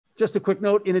Just a quick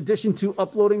note, in addition to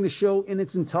uploading the show in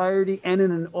its entirety and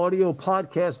in an audio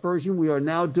podcast version, we are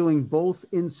now doing both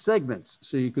in segments,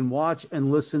 so you can watch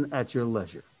and listen at your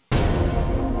leisure.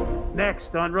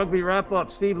 Next on Rugby Wrap-Up,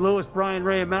 Steve Lewis, Bryan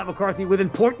Ray, and Matt McCarthy with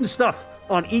important stuff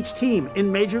on each team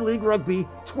in Major League Rugby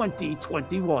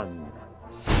 2021.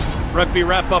 Rugby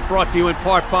Wrap-Up brought to you in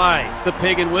part by The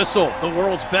Pig and Whistle, the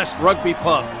world's best rugby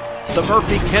pub. The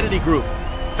Murphy Kennedy Group,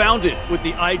 founded with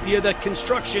the idea that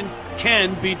construction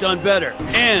can be done better.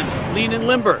 And Lean and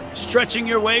Limber, stretching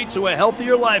your way to a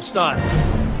healthier lifestyle.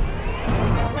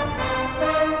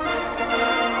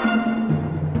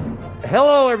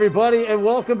 Hello, everybody, and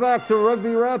welcome back to Rugby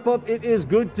Wrap-Up. It is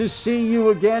good to see you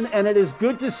again, and it is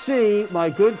good to see my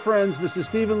good friends, Mr.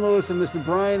 Stephen Lewis and Mr.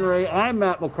 Bryan Ray. I'm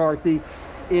Matt McCarthy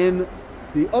in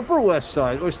the Upper West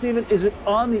Side. Or, Stephen, is it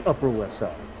on the Upper West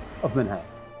Side of Manhattan?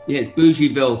 Yeah, it's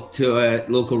Bougieville to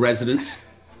local residents.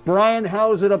 Bryan,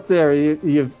 how is it up there?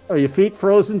 Are your feet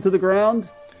frozen to the ground?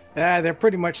 They're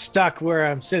pretty much stuck where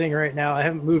I'm sitting right now. I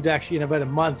haven't moved actually in about a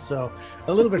month, so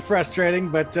a little bit frustrating,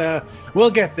 but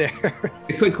we'll get there.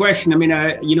 A quick question. I mean,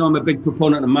 I'm a big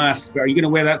proponent of masks. Are you going to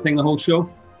wear that thing the whole show?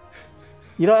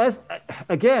 You know, as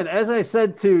I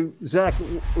said to Zach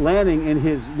Lanning in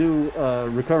his new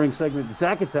recurring segment,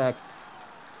 Zach Attack,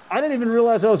 I didn't even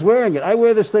realize I was wearing it. I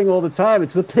wear this thing all the time.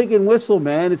 It's the Pig and Whistle,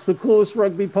 man. It's the coolest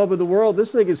rugby pub in the world.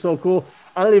 This thing is so cool.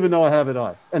 I don't even know I have it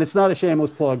on. And it's not a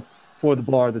shameless plug for the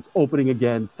bar that's opening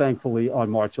again, thankfully, on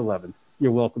March 11th.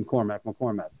 You're welcome, Cormac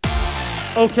McCormack.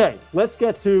 Okay, let's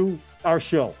get to our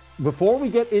show. Before we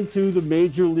get into the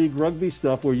Major League Rugby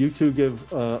stuff, where you two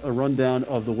give a rundown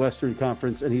of the Western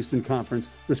Conference and Eastern Conference,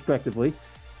 respectively,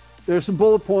 there's some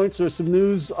bullet points. There's some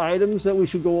news items that we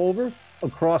should go over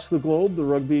across the globe, the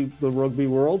rugby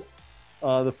world.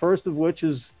 The first of which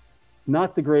is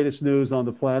not the greatest news on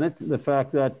the planet, the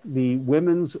fact that the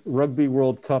Women's Rugby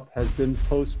World Cup has been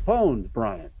postponed,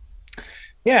 Bryan.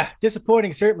 Yeah,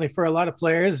 disappointing certainly for a lot of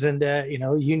players and,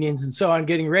 unions and so on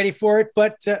getting ready for it.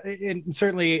 But and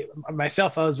certainly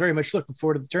myself, I was very much looking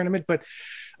forward to the tournament, but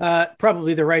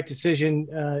probably the right decision.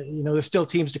 There's still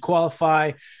teams to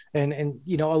qualify and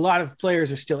a lot of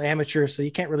players are still amateurs, so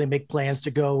you can't really make plans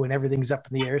to go when everything's up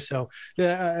in the air. So,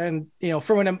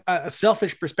 from a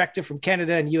selfish perspective from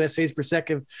Canada and USA's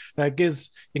perspective,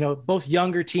 gives, both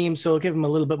younger teams, so it'll give them a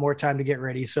little bit more time to get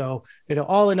ready. So,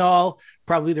 all in all,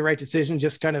 probably the right decision,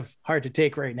 just kind of hard to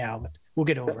take right now, but we'll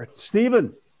get over it.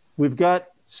 Stephen, we've got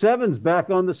sevens back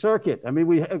on the circuit. I mean,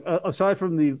 we aside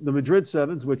from the Madrid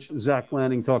sevens, which Zach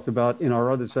Lanning talked about in our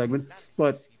other segment,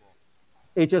 but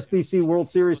HSBC World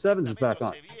Series sevens is back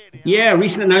on. Yeah,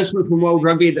 recent announcement from World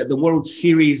Rugby that the World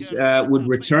Series would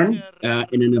return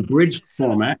in an abridged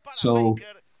format. So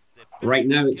right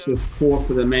now it's just 4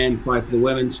 for the men, 5 for the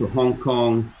women. So Hong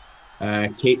Kong,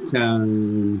 Cape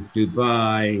Town,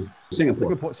 Dubai,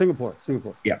 Singapore.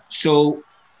 Yeah. So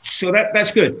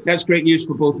that's good. That's great news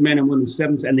for both men and women's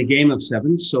sevens and the game of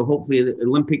sevens. So hopefully the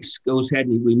Olympics goes ahead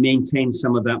and we maintain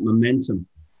some of that momentum.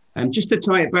 Just to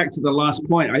tie it back to the last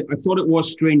point, I thought it was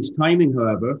strange timing,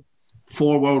 however,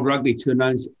 for World Rugby to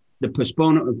announce the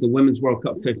postponement of the Women's World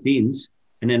Cup 15s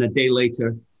and then a day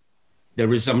later, the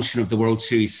resumption of the World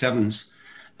Series sevens.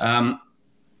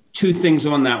 2 things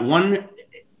on that. One,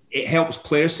 it helps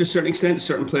players to a certain extent.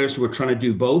 Certain players who are trying to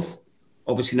do both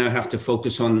obviously now have to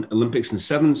focus on Olympics and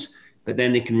sevens, but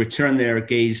then they can return their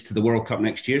gaze to the World Cup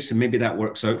next year. So maybe that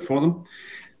works out for them.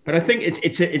 But I think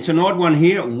it's an odd one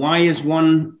here. Why is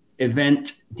one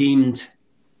event deemed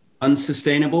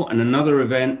unsustainable and another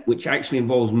event which actually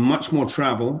involves much more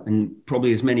travel and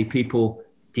probably as many people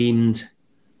deemed,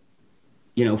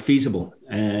 feasible?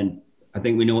 And I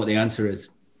think we know what the answer is.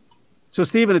 So,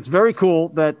 Stephen, it's very cool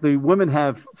that the women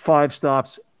have 5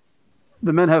 stops.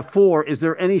 The men have 4. Is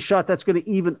there any shot that's going to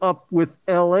even up with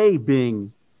LA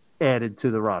being added to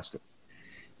the roster?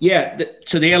 Yeah,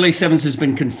 so the LA Sevens has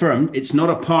been confirmed. It's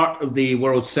not a part of the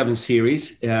World Seven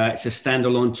Series. It's a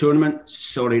standalone tournament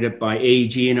sorted by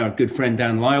AEG and our good friend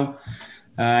Dan Lyle.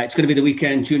 It's going to be the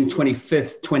weekend, June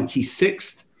 25th,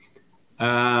 26th.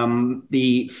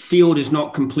 The field is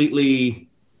not completely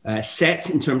set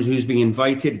in terms of who's being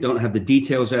invited. Don't have the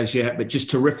details as yet, but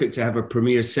just terrific to have a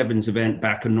premier sevens event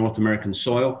back on North American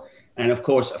soil. And of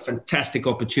course, a fantastic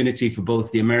opportunity for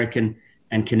both the American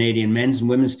and Canadian men's and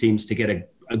women's teams to get a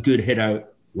good hit out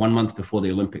 1 month before the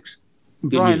Olympics.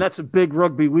 Good Bryan, news. that's a big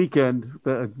rugby weekend.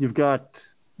 You've got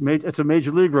it's a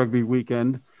Major League Rugby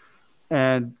weekend,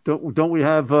 and don't we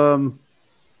have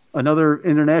another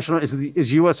international?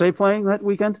 Is USA playing that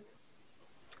weekend?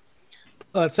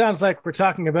 Well, it sounds like we're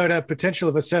talking about a potential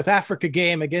of a South Africa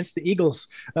game against the Eagles,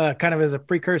 kind of as a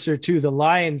precursor to the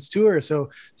Lions tour.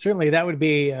 So certainly that would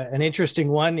be an interesting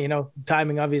one. You know,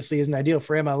 timing obviously isn't ideal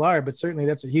for MLR, but certainly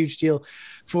that's a huge deal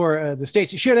for the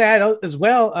States. You should add as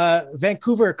well,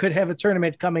 Vancouver could have a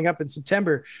tournament coming up in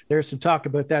September. There's some talk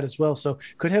about that as well. So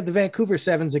could have the Vancouver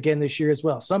Sevens again this year as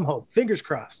well. Some hope. Fingers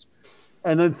crossed.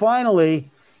 And then finally,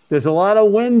 there's a lot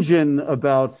of whinging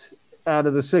about out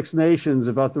of the Six Nations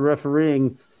about the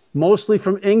refereeing, mostly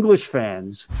from English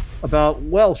fans, about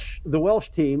the Welsh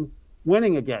team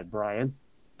winning again, Bryan.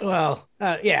 Well,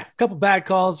 yeah, a couple bad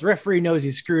calls. Referee knows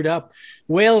he screwed up.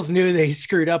 Wales knew they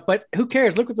screwed up, but who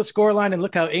cares? Look at the scoreline and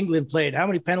look how England played. How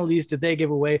many penalties did they give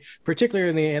away,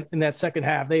 particularly in that second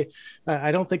half?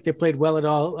 I don't think they played well at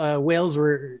all. Wales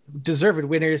were deserved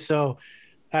winners, so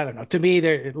I don't know. To me,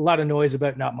 there's a lot of noise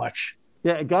about not much.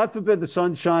 Yeah, God forbid the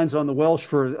sun shines on the Welsh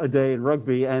for a day in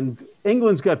rugby, and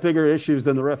England's got bigger issues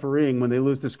than the refereeing when they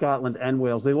lose to Scotland and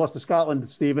Wales. They lost to Scotland,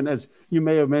 Stephen, as you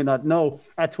may or may not know,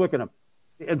 at Twickenham.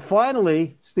 And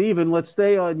finally, Stephen, let's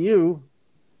stay on you,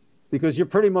 because you're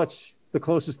pretty much the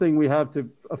closest thing we have to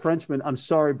a Frenchman. I'm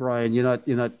sorry, Bryan, you're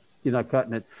not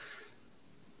cutting it.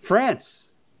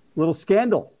 France, little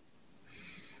scandal.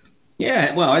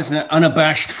 Yeah, well, as an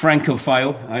unabashed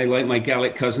Francophile, I like my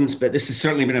Gallic cousins, but this has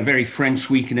certainly been a very French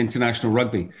week in international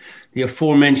rugby. The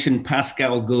aforementioned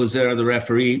Pascal Gauzer, the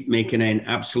referee, making an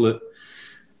absolute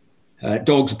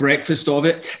dog's breakfast of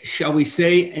it, shall we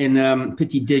say, in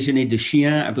petit déjeuner de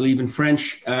chien, I believe in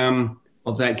French,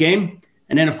 of that game.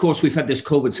 And then, of course, we've had this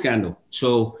COVID scandal.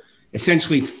 So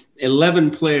essentially 11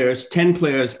 players, 10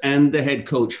 players, and the head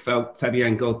coach,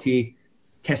 Fabien Galtier,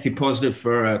 tested positive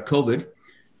for COVID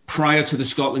prior to the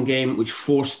Scotland game, which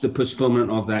forced the postponement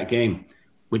of that game,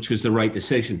 which was the right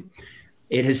decision.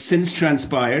 It has since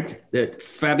transpired that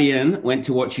Fabien went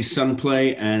to watch his son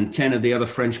play and 10 of the other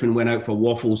Frenchmen went out for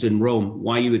waffles in Rome.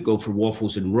 Why you would go for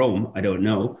waffles in Rome, I don't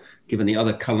know, given the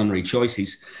other culinary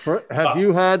choices. Have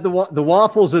you had the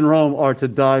waffles in Rome are to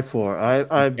die for?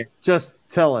 I'm just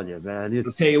telling you, man.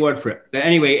 I'll take your word for it. But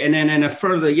anyway, and then in a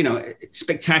further,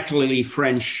 spectacularly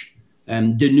French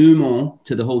denouement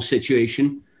to the whole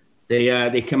situation,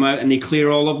 they come out and they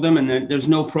clear all of them, and there's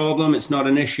no problem. It's not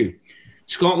an issue.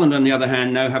 Scotland, on the other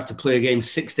hand, now have to play a game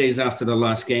 6 days after the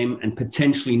last game and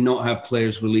potentially not have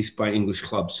players released by English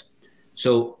clubs.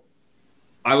 So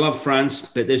I love France,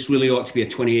 but this really ought to be a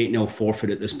 28-0 forfeit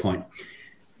at this point.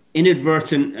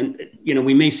 Inadvertent, and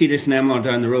we may see this in MLR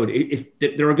down the road. If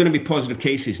there are going to be positive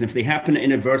cases, and if they happen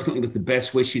inadvertently with the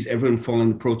best wishes, everyone following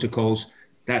the protocols,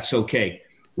 that's okay.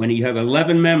 When you have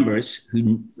 11 members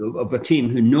of a team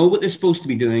who know what they're supposed to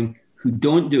be doing, who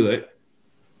don't do it,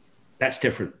 that's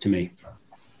different to me.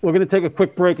 We're going to take a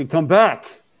quick break and come back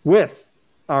with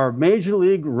our Major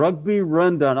League Rugby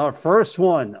rundown, our first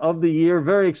one of the year.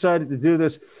 Very excited to do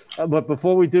this. But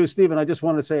before we do, Stephen, I just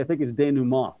want to say I think it's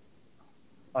denouement.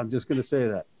 I'm just going to say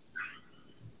that.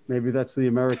 Maybe that's the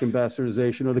American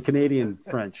bastardization or the Canadian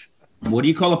French. What do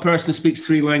you call a person who speaks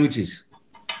 3 languages?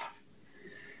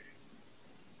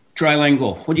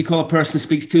 Trilingual. What do you call a person who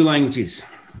speaks 2 languages?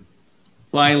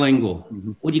 Bilingual.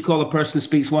 Mm-hmm. What do you call a person who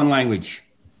speaks 1 language?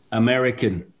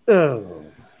 American.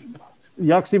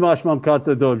 Yaksimash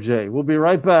Mamkata Dobje. We'll be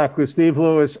right back with Steve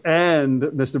Lewis and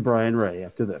Mr. Bryan Ray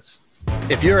after this.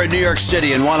 If you're in New York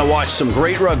City and want to watch some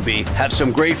great rugby, have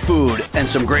some great food, and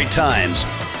some great times,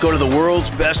 go to the world's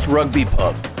best rugby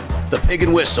pub, the Pig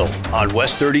and Whistle on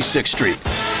West 36th Street.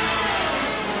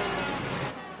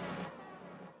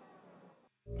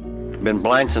 Been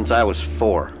blind since I was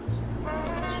 4.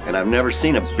 And I've never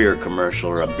seen a beer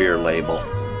commercial or a beer label.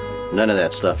 None of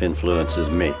that stuff influences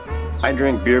me. I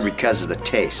drink beer because of the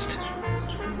taste.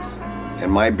 And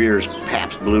my beer is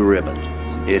Pabst Blue Ribbon.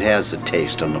 It has the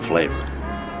taste and the flavor.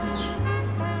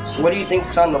 What do you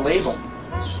think's on the label?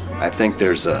 I think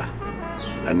there's a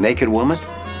naked woman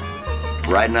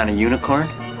riding on a unicorn,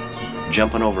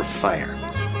 jumping over fire.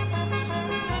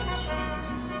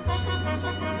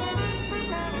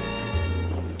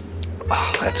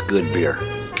 Oh, that's good beer.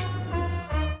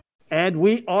 And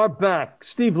we are back.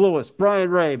 Steve Lewis, Bryan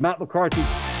Ray, Matt McCarthy.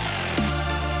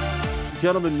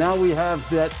 Gentlemen, now we have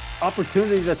that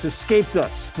opportunity that's escaped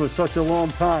us for such a long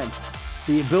time.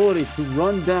 The ability to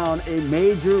run down a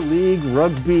Major League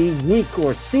Rugby week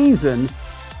or season,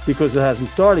 because it hasn't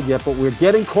started yet, but we're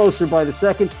getting closer by the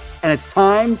second, and it's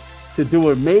time to do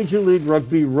a Major League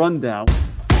Rugby rundown.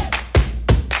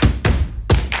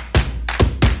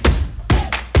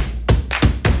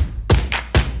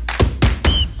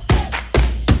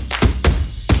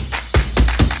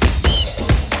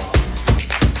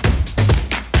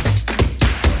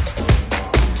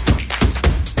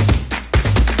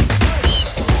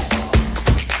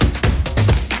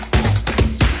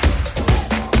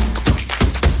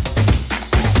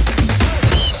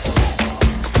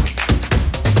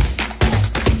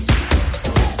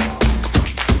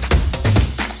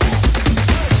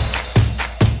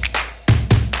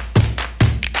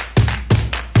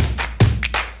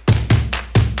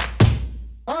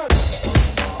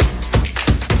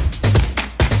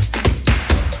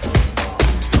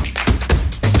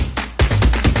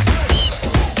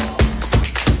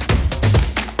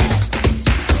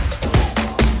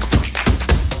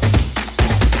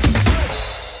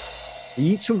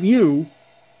 Each of you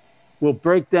will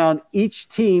break down each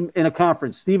team in a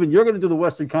conference. Stephen, you're going to do the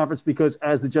Western Conference because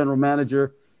as the general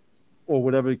manager, or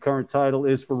whatever the current title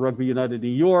is for Rugby United New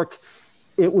York,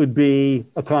 it would be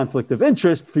a conflict of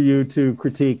interest for you to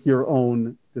critique your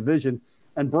own division.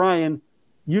 And Bryan,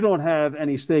 you don't have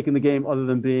any stake in the game other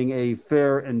than being a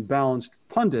fair and balanced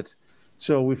pundit.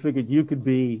 So we figured you could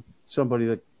be somebody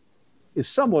that is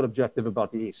somewhat objective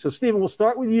about the East. So Stephen, we'll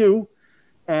start with you,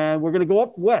 and we're going to go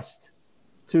up west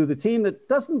to the team that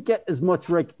doesn't get as much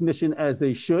recognition as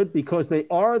they should because they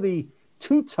are the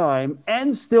two-time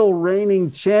and still reigning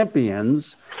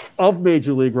champions of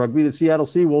Major League Rugby, the Seattle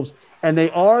Seawolves, and they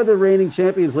are the reigning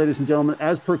champions, ladies and gentlemen,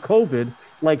 as per COVID,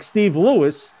 like Steve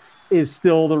Lewis is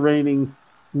still the reigning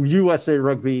USA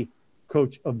Rugby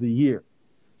Coach of the Year.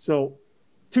 So,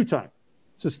 two-time.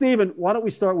 So, Stephen, why don't we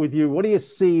start with you? What do you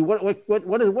see?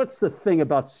 What's the thing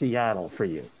about Seattle for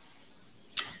you?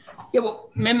 Yeah, well,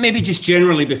 maybe just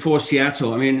generally before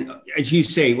Seattle. I mean, as you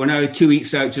say, we're now 2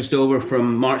 weeks out, just over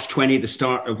from March 20, the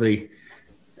start of the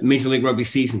Major League Rugby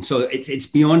season. So it's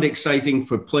beyond exciting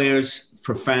for players,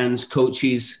 for fans,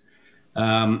 coaches.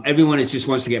 Everyone just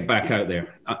wants to get back out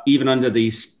there, even under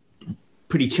these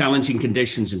pretty challenging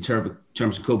conditions in terms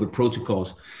of COVID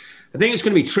protocols. I think it's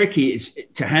going to be tricky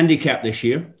to handicap this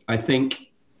year. I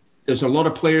think there's a lot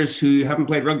of players who haven't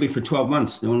played rugby for 12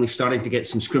 months. They're only starting to get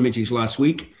some scrimmages last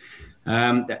week.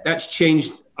 That's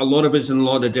changed a lot of us in a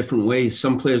lot of different ways.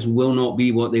 Some players will not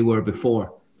be what they were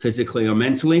before, physically or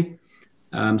mentally.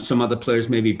 Some other players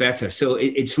may be better. So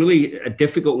it's really a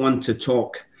difficult one to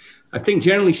talk. I think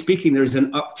generally speaking, there's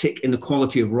an uptick in the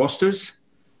quality of rosters.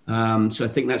 So I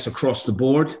think that's across the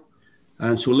board.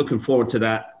 So we're looking forward to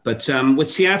that. But with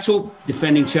Seattle,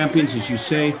 defending champions, as you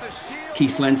say,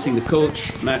 Keith Lensing, the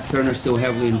coach, Matt Turner still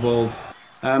heavily involved.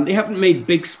 They haven't made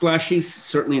big splashes,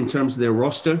 certainly in terms of their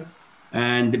roster.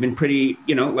 And they've been pretty,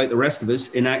 like the rest of us,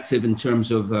 inactive in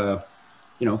terms of,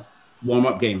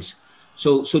 warm-up games.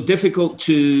 So difficult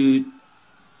to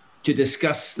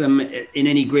discuss them in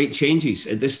any great changes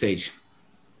at this stage.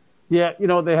 Yeah,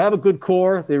 they have a good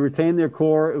core. They retain their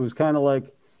core. It was kind of like,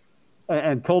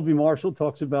 and Colby Marshall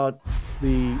talks about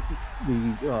the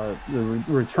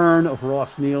return of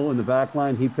Ross Neal in the back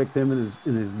line. He picked him in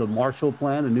his the Marshall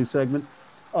plan, a new segment.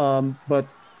 But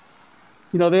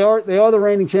they are the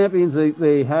reigning champions.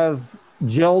 They have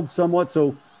gelled somewhat.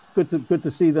 So good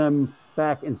to see them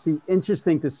back and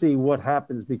interesting to see what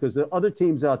happens because the other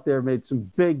teams out there made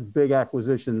some big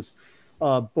acquisitions.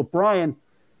 But Bryan,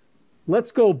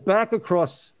 let's go back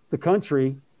across the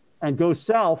country and go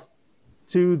south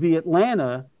to the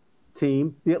Atlanta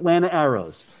team, the Atlanta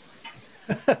Arrows.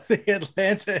 The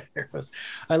Atlanta Arrows.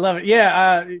 I love it.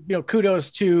 Yeah. Kudos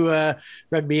to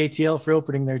Rugby ATL for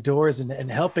opening their doors and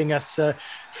helping us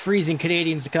freezing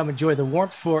Canadians to come enjoy the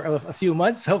warmth for a few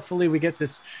months. Hopefully we get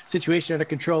this situation under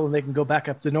control and they can go back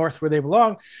up the north where they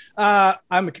belong.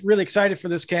 I'm really excited for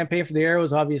this campaign for the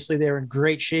Arrows. Obviously they're in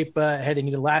great shape heading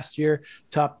into last year,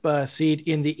 top seed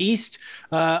in the East.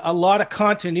 A lot of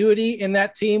continuity in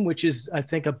that team, which is, I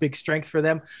think, a big strength for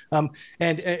them.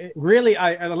 Really,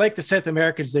 I like the South Americans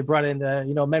they brought in.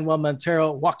 Manuel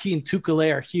Montero, Joaquin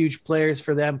Tukale are huge players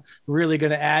for them. Really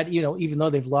going to add, even though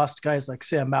they've lost guys like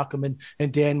Sam Malcolm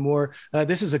and Dan Moore.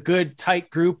 This is a good, tight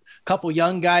group. Couple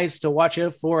young guys to watch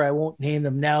out for. I won't name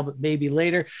them now, but maybe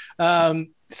later.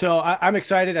 So I'm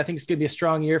excited. I think it's going to be a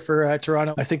strong year for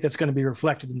Toronto. I think that's going to be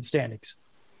reflected in the standings.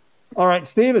 All right,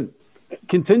 Stephen.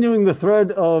 Continuing the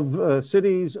thread of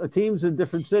teams in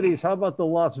different cities, how about the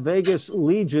Las Vegas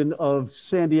Legion of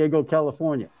San Diego,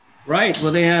 California? Right.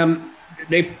 Well,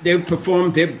 they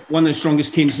performed. They're one of the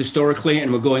strongest teams historically,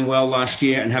 and were going well last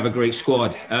year and have a great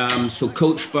squad. So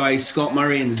coached by Scott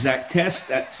Murray and Zach Test,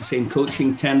 that's the same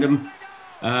coaching tandem.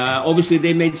 Obviously,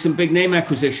 they made some big name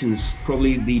acquisitions,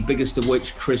 probably the biggest of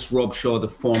which Chris Robshaw, the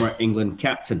former England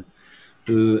captain,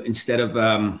 who instead of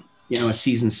a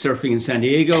season surfing in San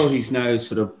Diego, he's now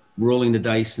sort of rolling the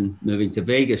dice and moving to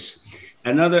Vegas.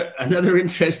 Another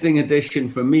interesting addition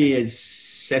for me is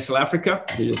Cecil Africa,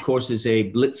 who of course is a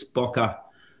Blitzbokke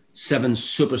Sevens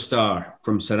superstar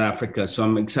from South Africa. So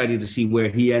I'm excited to see where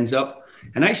he ends up.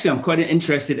 And actually, I'm quite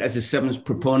interested as a Sevens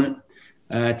proponent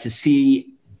to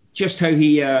see just how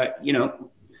he, how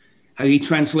he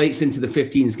translates into the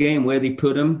 15s game, where they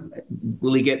put him.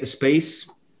 Will he get the space?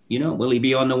 Will he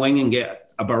be on the wing and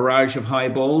get a barrage of high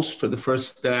balls for the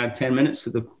first 10 minutes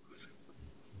of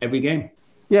every game?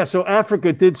 Yeah, so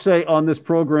Africa did say on this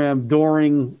program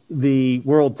during the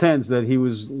World Tens that he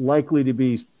was likely to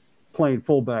be playing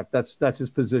fullback. That's his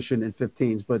position in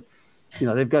 15s. But,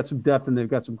 they've got some depth and they've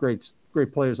got some great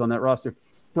players on that roster.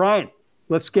 Bryan,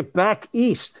 let's get back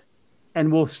east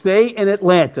and will stay in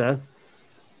Atlanta,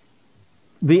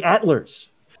 the Attlers.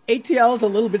 ATL is a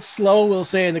little bit slow, we'll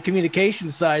say, in the communication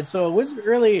side. So it wasn't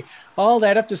really all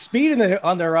that up to speed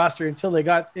on their roster until they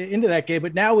got into that game.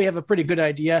 But now we have a pretty good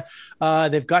idea.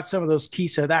 They've got some of those key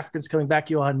South Africans coming back.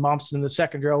 Johan Momsen in the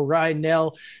second row. Ryan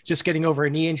Nell just getting over a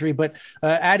knee injury. But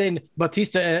add in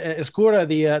Bautista Escura,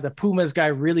 the Pumas guy,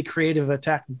 really creative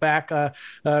attacking back.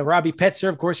 Robbie Petzer,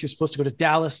 of course, you're supposed to go to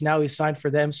Dallas. Now he's signed for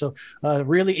them. So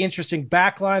really interesting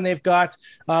back line they've got.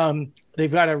 They've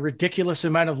got a ridiculous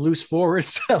amount of loose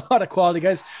forwards, a lot of quality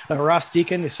guys. Ross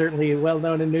Deacon is certainly well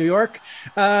known in New York.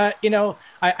 I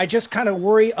just kind of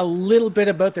worry a little bit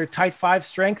about their tight five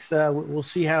strength. We'll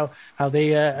see how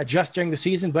they adjust during the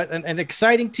season, but an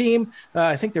exciting team.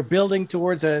 I think they're building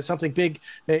towards something big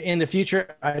in the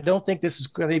future. I don't think this is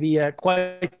going to be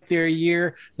quite their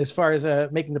year as far as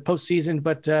making the postseason,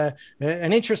 but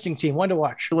an interesting team, one to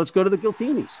watch. Let's go to the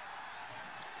Giltinis.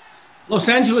 Los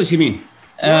Angeles, you mean?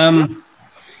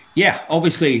 Yeah,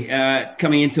 obviously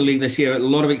coming into league this year, a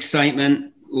lot of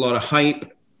excitement, a lot of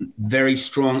hype, very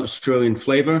strong Australian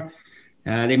flavor.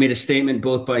 They made a statement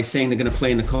both by saying they're going to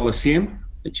play in the Coliseum,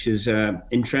 which is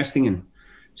interesting. And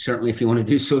certainly if you want to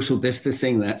do social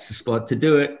distancing, that's the spot to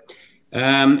do it.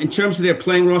 In terms of their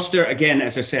playing roster, again,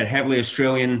 as I said, heavily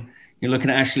Australian. You're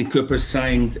looking at Ashley Cooper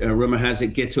signed, rumor has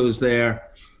it Gitto's there.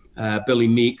 Billy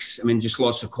Meeks, I mean, just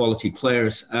lots of quality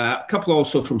players. A couple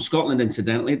also from Scotland,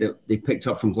 incidentally, that they picked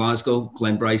up from Glasgow,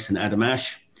 Glenn Bryce and Adam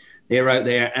Ash. They're out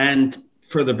there. And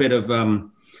further bit of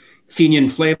Fenian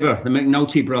flavor, the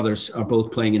McNulty brothers are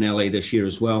both playing in LA this year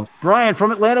as well. Bryan,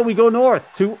 from Atlanta, we go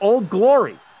north to Old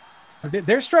Glory.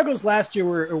 Their struggles last year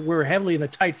were heavily in the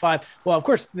tight five. Well, of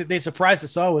course, they surprised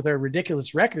us all with their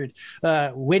ridiculous record,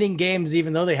 winning games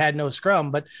even though they had no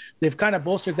scrum. But they've kind of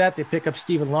bolstered that. They pick up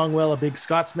Stephen Longwell, a big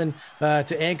Scotsman,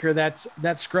 to anchor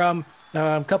that scrum.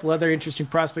 A couple other interesting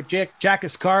prospects. Jack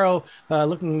Ascaro,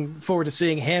 looking forward to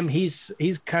seeing him. He's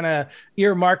kind of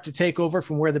earmarked to take over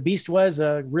from where the Beast was,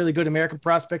 a really good American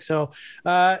prospect. So,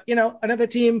 another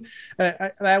team,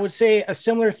 I would say a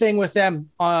similar thing with them.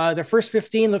 Their first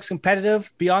 15 looks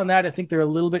competitive. Beyond that, I think they're a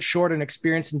little bit short in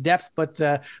experience and depth, but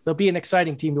they'll be an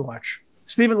exciting team to watch.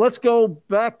 Stephen, let's go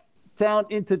back down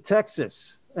into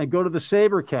Texas and go to the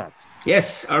SaberCats.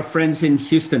 Yes, our friends in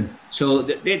Houston. So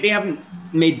they haven't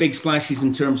made big splashes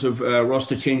in terms of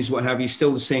roster changes, what have you.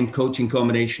 Still the same coaching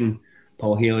combination,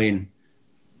 Paul Healy and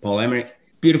Paul Emmerich.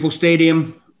 Beautiful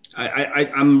stadium.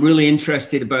 I'm really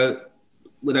interested about,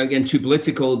 without getting too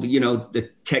political, the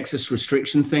Texas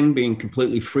restriction thing being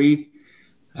completely free.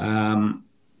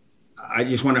 I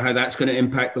just wonder how that's going to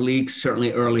impact the league,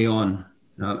 certainly early on.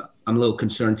 I'm a little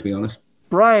concerned, to be honest.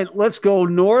 Bryan, let's go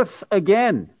north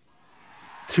again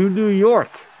to New York.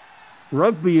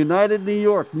 Rugby United New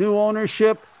York, new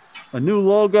ownership, a new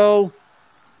logo.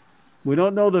 We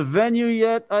don't know the venue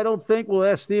yet, I don't think. We'll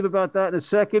ask Steve about that in a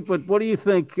second. But what do you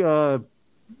think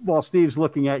while Steve's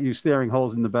looking at you, staring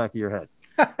holes in the back of your head?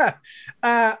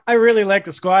 I really like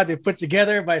the squad they put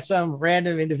together by some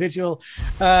random individual.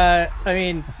 I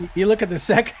mean, you look at the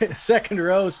second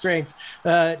row strength,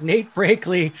 Nate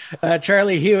Brakely,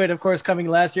 Charlie Hewitt, of course, coming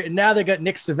last year. And now they got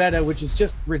Nick Savetta, which is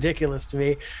just ridiculous to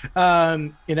me.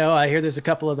 I hear there's a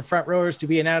couple of the front rowers to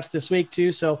be announced this week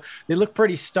too. So they look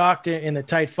pretty stocked in the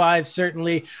tight five,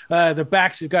 certainly. The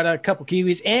backs, we've got a couple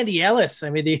Kiwis. Andy Ellis, I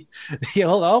mean, the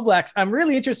old All Blacks. I'm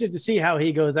really interested to see how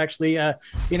he goes, actually.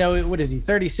 What is he?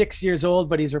 36 years old,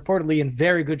 but he's reportedly in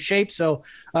very good shape. So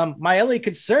my only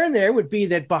concern there would be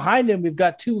that behind him, we've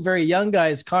got two very young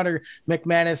guys, Connor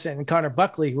McManus and Connor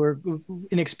Buckley, who are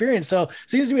inexperienced. So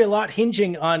seems to be a lot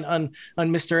hinging on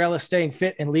Mr. Ellis staying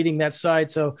fit and leading that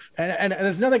side. So, and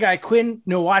there's another guy, Quinn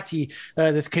Nwati,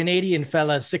 this Canadian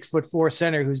fella, 6'4"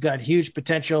 center, who's got huge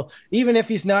potential. Even if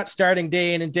he's not starting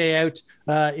day in and day out,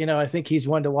 I think he's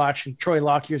one to watch. And Troy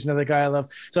Lockyer's another guy I love.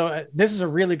 So this is a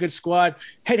really good squad.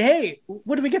 Hey,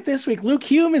 what do we get this week? Luke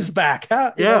Hume is back.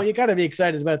 You got to be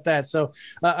excited about that. So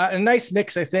a nice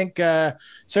mix, I think.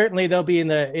 Certainly they'll be in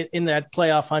that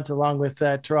playoff hunt along with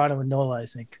Toronto and NOLA, I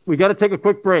think. We got to take a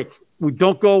quick break. We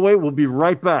don't go away. We'll be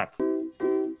right back.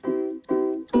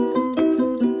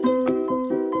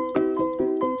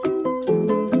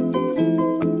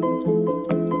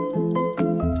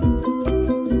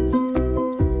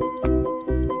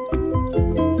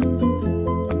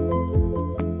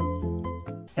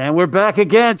 And we're back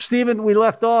again. Stephen, we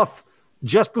left off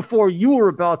just before you were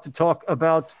about to talk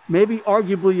about maybe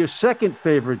arguably your second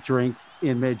favorite drink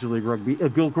in Major League Rugby, a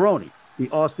Gilgroni, the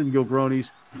Austin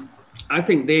Gilgronis. I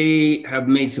think they have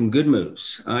made some good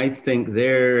moves. I think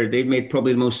they've made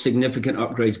probably the most significant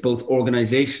upgrades, both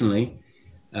organizationally,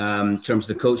 in terms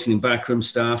of the coaching and backroom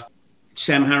staff.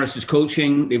 Sam Harris is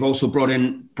coaching. They've also brought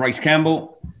in Bryce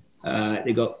Campbell.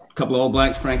 They got a couple of All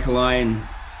Blacks, Frank Halai and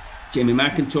Jamie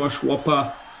McIntosh,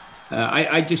 Wapa.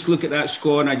 I just look at that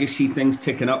squad and I just see things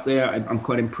ticking up there. I'm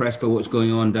quite impressed by what's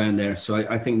going on down there. So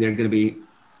I think they're going to be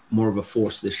more of a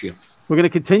force this year. We're going to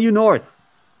continue north.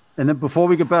 And then before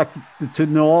we get back to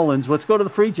New Orleans, let's go to the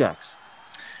Free Jacks.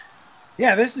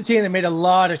 Yeah, this is a team that made a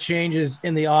lot of changes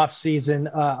in the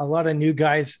offseason. A lot of new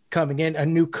guys coming in. A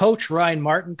new coach, Ryan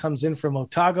Martin, comes in from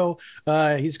Otago.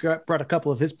 He's brought a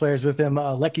couple of his players with him,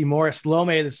 Lecky Morris,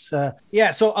 Lome. So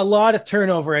a lot of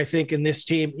turnover, I think, in this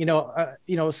team.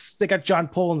 They got John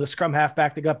Poland, the scrum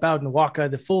halfback. They got Bowden Waka,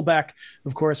 the fullback.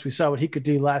 Of course, we saw what he could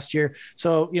do last year.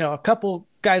 So, a couple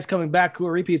guys coming back who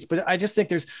are repeats, but I just think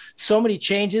there's so many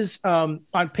changes.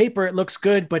 On paper, it looks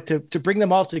good, but to bring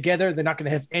them all together, they're not going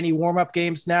to have any warm-up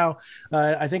games now.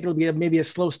 I think it'll be maybe a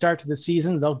slow start to the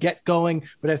season. They'll get going,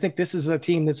 but I think this is a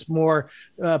team that's more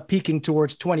peaking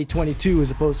towards 2022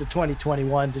 as opposed to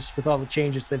 2021, just with all the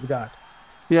changes they've got.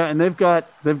 Yeah, and they've got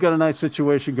a nice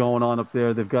situation going on up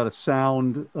there. They've got a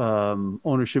sound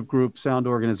ownership group, sound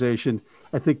organization.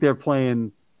 I think they're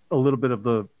playing a little bit of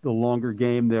the longer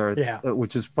game there,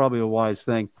 which is probably a wise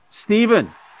thing. Steven,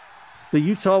 the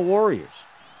Utah Warriors.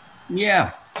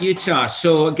 Yeah, Utah.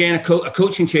 So again, a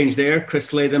coaching change there.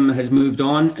 Chris Latham has moved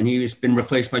on, and he's been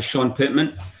replaced by Sean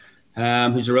Pittman,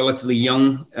 who's a relatively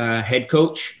young head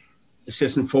coach,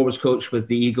 assistant forwards coach with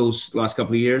the Eagles the last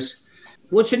couple of years.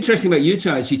 What's interesting about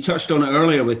Utah is you touched on it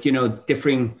earlier with,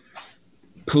 differing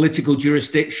political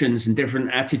jurisdictions and different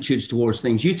attitudes towards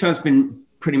things. Utah's been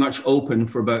pretty much open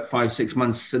for about 5-6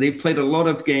 months. So they've played a lot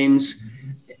of games,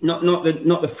 not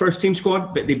the first team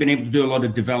squad, but they've been able to do a lot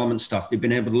of development stuff. They've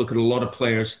been able to look at a lot of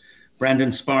players.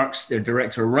 Brandon Sparks, their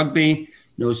director of rugby,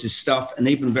 knows his stuff, and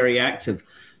they've been very active.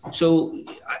 So,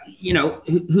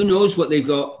 who knows what they've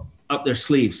got up their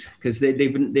sleeves, because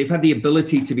they've had the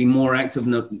ability to be more active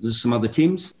than some other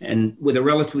teams. And with a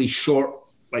relatively short,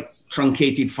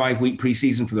 truncated 5-week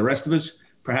preseason for the rest of us,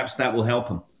 perhaps that will help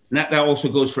them. And that also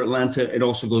goes for Atlanta. It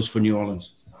also goes for New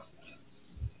Orleans.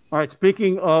 All right,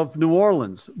 speaking of New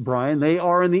Orleans, Bryan, they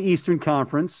are in the Eastern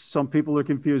Conference. Some people are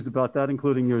confused about that,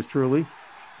 including yours truly,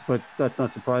 but that's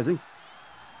not surprising.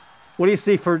 What do you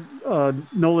see for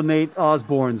Nolan Nate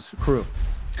Osborne's crew?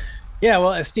 Yeah,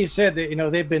 well, as Steve said,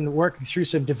 they've been working through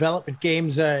some development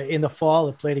games in the fall.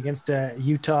 They played against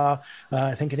Utah,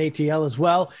 I think an ATL as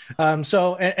well. And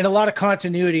a lot of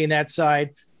continuity in that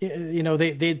side.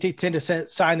 They tend to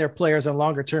sign their players on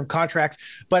longer term contracts,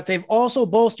 but they've also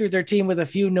bolstered their team with a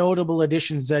few notable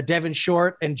additions. Devin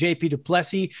Short and JP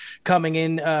Duplessis coming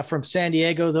in from San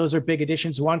Diego. Those are big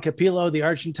additions. Juan Capillo, the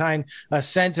Argentine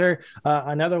center,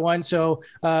 another one. So,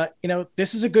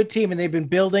 this is a good team and they've been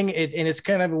building it. And it's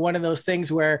kind of one of those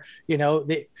things where,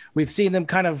 we've seen them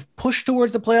kind of push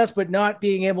towards the playoffs, but not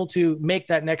being able to make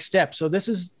that next step. So this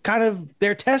is kind of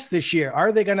their test this year.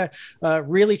 Are they going to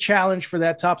really challenge for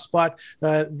that top spot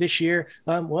this year?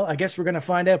 Well, I guess we're going to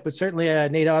find out, but certainly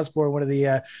Nate Osborne, one of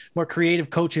the more creative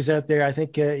coaches out there, I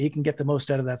think he can get the most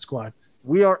out of that squad.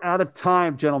 We are out of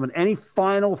time, gentlemen. Any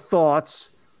final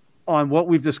thoughts on what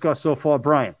we've discussed so far,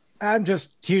 Bryan? I'm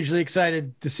just hugely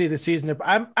excited to see the season.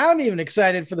 I'm even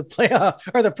excited for the playoff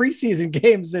or the preseason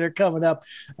games that are coming up.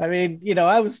 I mean,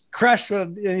 I was crushed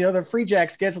when the Free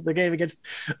Jacks scheduled the game against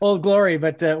Old Glory,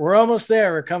 but we're almost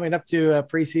there. We're coming up to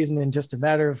preseason in just a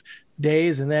matter of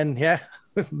days, and then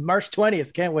March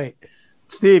 20th. Can't wait.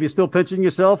 Steve, you still pitching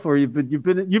yourself, or you've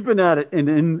been at it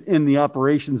in the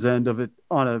operations end of it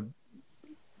on a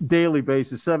daily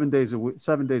basis, 7 days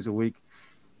a week,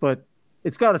 but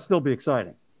it's got to still be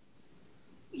exciting.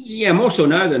 Yeah, more so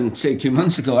now than, say, 2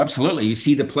 months ago. Absolutely. You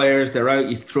see the players, they're out,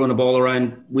 you're throwing the ball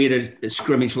around. We had a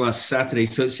scrimmage last Saturday,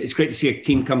 so it's great to see a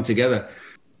team come together.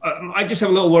 I just have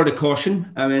a little word of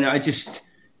caution. I mean,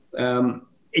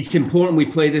 it's important we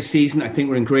play this season. I think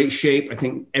we're in great shape. I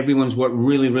think everyone's worked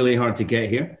really, really hard to get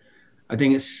here. I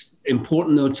think it's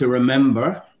important, though, to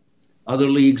remember other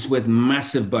leagues with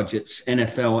massive budgets,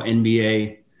 NFL,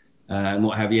 NBA, and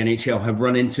what have you, NHL, have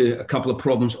run into a couple of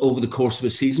problems over the course of a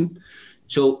season.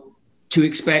 So to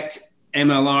expect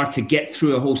MLR to get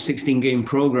through a whole 16-game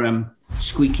program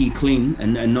squeaky clean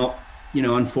and not,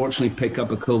 unfortunately pick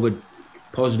up a COVID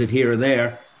positive here or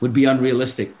there would be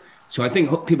unrealistic. So I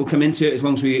think people come into it as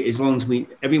long as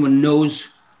everyone knows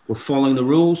we're following the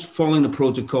rules, following the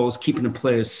protocols, keeping the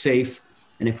players safe.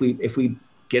 And if we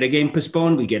get a game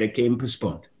postponed, we get a game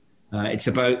postponed. It's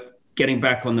about getting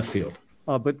back on the field.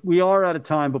 But we are out of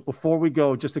time. But before we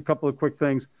go, just a couple of quick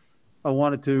things.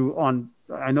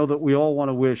 I know that we all want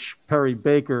to wish Perry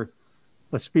Baker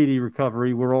a speedy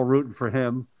recovery. We're all rooting for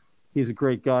him. He's a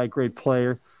great guy, great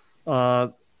player.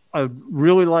 I'd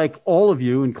really like all of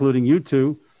you, including you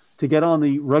two, to get on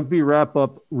the Rugby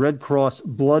Wrap-Up Red Cross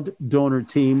blood donor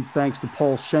team. Thanks to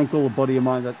Paul Schenkel, a buddy of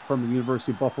mine from the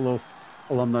University of Buffalo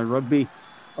Alumni Rugby.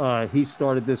 He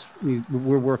started this.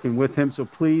 We're working with him. So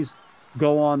please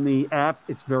go on the app.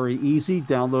 It's very easy.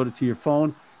 Download it to your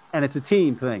phone. And it's a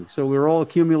team thing. So we're all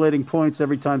accumulating points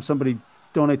every time somebody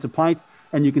donates a pint.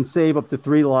 And you can save up to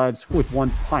 3 lives with 1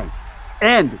 pint.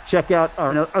 And check out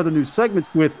our other new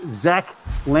segments with Zach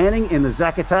Lanning in the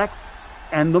Zach Attack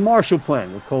and the Marshall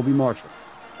Plan with Colby Marshall.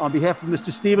 On behalf of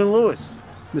Mr. Stephen Lewis,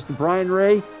 Mr. Bryan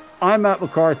Ray, I'm Matt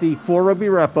McCarthy for Rugby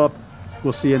Wrap Up.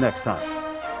 We'll see you next time.